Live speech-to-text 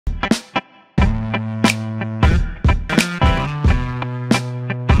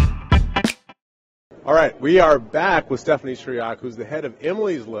All right, we are back with Stephanie Schriock, who's the head of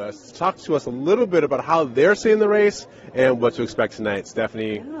Emily's List. Talk to us a little bit about how they're seeing the race and what to expect tonight.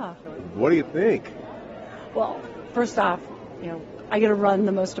 Stephanie, What do you think? Well, first off, I get to run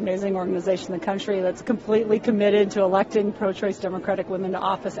the most amazing organization in the country that's completely committed to electing pro-choice Democratic women to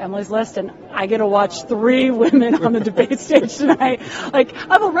office, Emily's List, and I get to watch 3 women on the debate stage tonight. Like,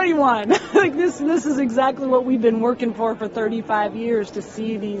 I've already won. Like, this is exactly what we've been working for 35 years, to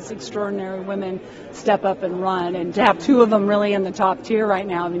see these extraordinary women step up and run, and to have 2 of them really in the top tier right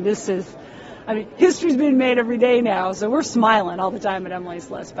now. History's being made every day now, so we're smiling all the time at Emily's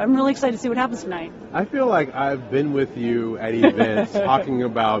List. But I'm really excited to see what happens tonight. I feel like I've been with you at events talking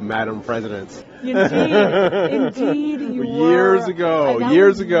about Madam Presidents. Indeed, you were. Years ago.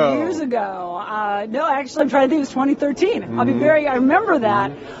 No, actually, I'm trying to think. It was 2013. Mm-hmm. I remember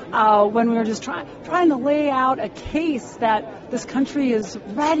that when we were just trying to lay out a case that this country is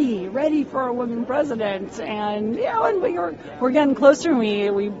ready for a woman president, and and we're getting closer, and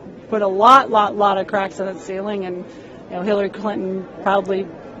we put a lot of cracks in the ceiling, and Hillary Clinton proudly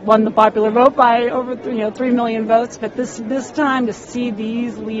won the popular vote by over 3 million votes. But this time, to see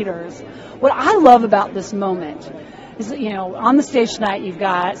these leaders, what I love about this moment is that on the stage tonight you've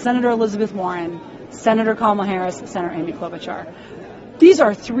got Senator Elizabeth Warren, Senator Kamala Harris, and Senator Amy Klobuchar. These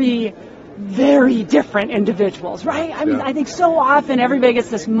are 3 very different individuals, right? I think so often everybody gets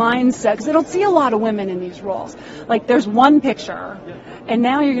this mindset, because they don't see a lot of women in these roles. Like, there's one picture, and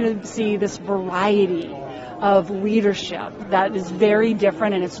now you're going to see this variety of leadership that is very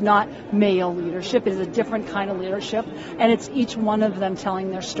different, and it's not male leadership. It is a different kind of leadership, and it's each one of them telling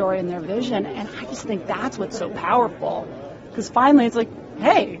their story and their vision, and I just think that's what's so powerful, because finally it's like,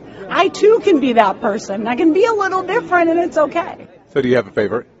 hey, I too can be that person. I can be a little different, and it's okay. So do you have a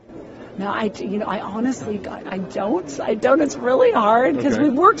favorite? No, I honestly don't. It's really hard, because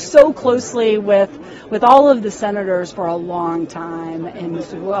we've worked so closely with all of the senators for a long time, and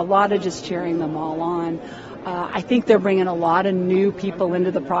a lot of just cheering them all on. I think they're bringing a lot of new people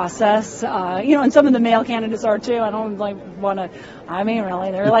into the process, and some of the male candidates are too. I don't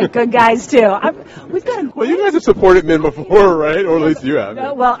really, they're like good guys too. Well, you guys have supported men before, right? Or at least you have.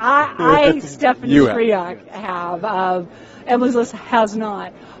 Well, I Stephanie Schriock have. Emily's List has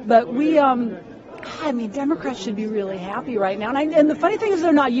not. But Democrats should be really happy right now. And the funny thing is,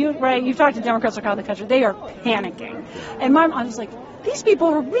 they're not. You've talked to Democrats across the country. They are panicking. And I was like, these people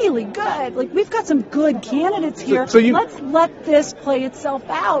are really good. Like, we've got some good candidates here. Let's let this play itself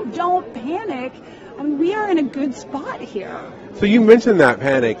out. Don't panic. We are in a good spot here. So you mentioned that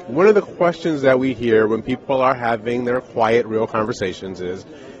panic. One of the questions that we hear when people are having their quiet, real conversations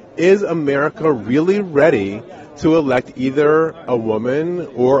is America really ready to elect either a woman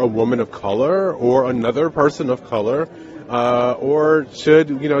or a woman of color or another person of color, or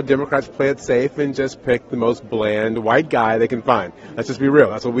should Democrats play it safe and just pick the most bland white guy they can find? Let's just be real.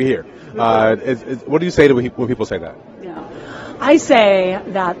 That's what we hear. What do you say when people say that? I say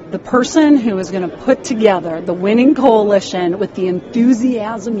that the person who is going to put together the winning coalition with the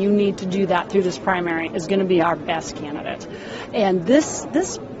enthusiasm you need to do that through this primary is going to be our best candidate. And this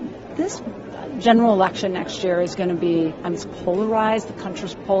general election next year is going to be, it's polarized. The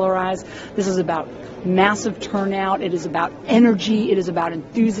country's polarized. This is about massive turnout. It is about energy. It is about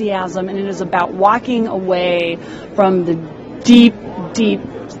enthusiasm. And it is about walking away from the deep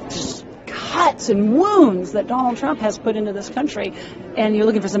just cuts and wounds that Donald Trump has put into this country. And you're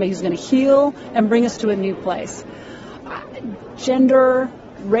looking for somebody who's going to heal and bring us to a new place. Gender,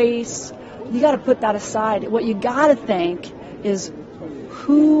 race, you got to put that aside. What you got to think is,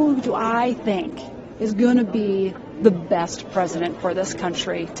 who do I think is going to be the best president for this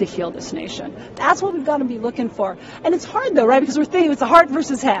country to heal this nation? That's what we've got to be looking for. And it's hard, though, right? Because we're thinking it's a heart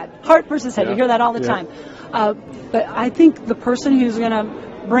versus head. Heart versus head. You hear that all the time. But I think the person who's going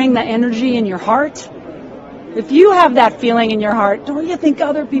to bring the energy in your heart, if you have that feeling in your heart, don't you think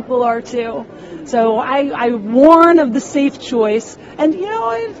other people are too? So I warn of the safe choice. And,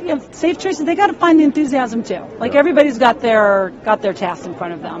 safe choices, they got to find the enthusiasm too. Like, everybody's got their task in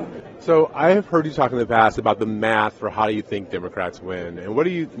front of them. So I have heard you talk in the past about the math for how you think Democrats win. And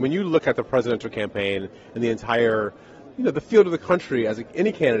when you look at the presidential campaign and the entire, the field of the country as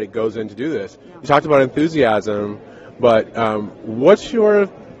any candidate goes in to do this, you talked about enthusiasm, but what's your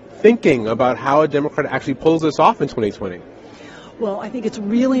thinking about how a Democrat actually pulls this off in 2020? Well, I think it's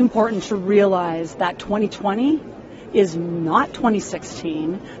really important to realize that 2020 is not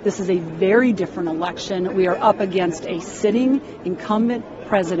 2016. This is a very different election. We are up against a sitting incumbent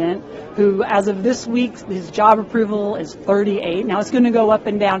president who, as of this week, his job approval is 38. Now it's going to go up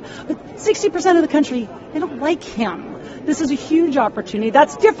and down, but 60% of the country, they don't like him. This is a huge opportunity.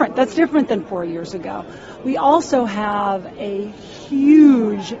 That's different. That's different than 4 years ago. We also have a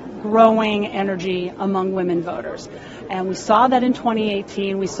huge growing energy among women voters. And we saw that in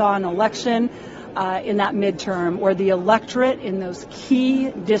 2018. We saw an election in that midterm where the electorate in those key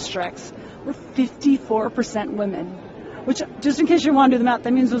districts were 54% women. Which, just in case you want to do the math,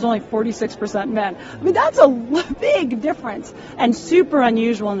 that means there's only 46% men. I mean, that's a big difference and super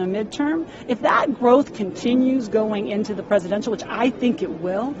unusual in the midterm. If that growth continues going into the presidential, which I think it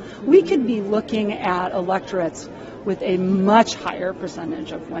will, we could be looking at electorates with a much higher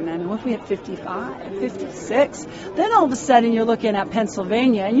percentage of women. What if we had 55, 56? Then all of a sudden you're looking at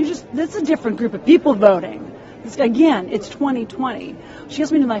Pennsylvania, and that's a different group of people voting. Again, it's 2020. She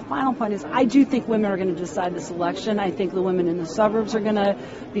asked me to my final point is I do think women are going to decide this election. I think the women in the suburbs are going to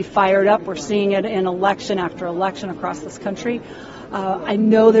be fired up. We're seeing it in election after election across this country. I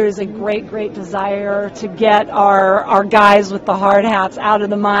know there is a great desire to get our guys with the hard hats out of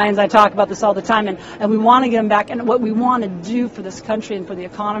the mines. I talk about this all the time, and we want to get them back. And what we want to do for this country and for the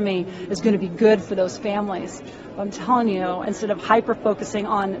economy is going to be good for those families. I'm telling you, instead of hyper-focusing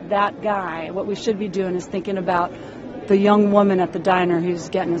on that guy, what we should be doing is thinking about the young woman at the diner who's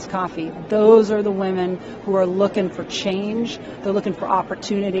getting his coffee. Those are the women who are looking for change. They're looking for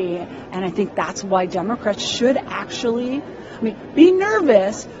opportunity. And I think that's why Democrats should actually, be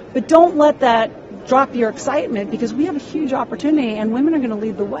nervous, but don't let that drop your excitement because we have a huge opportunity and women are going to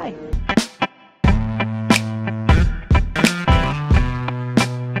lead the way.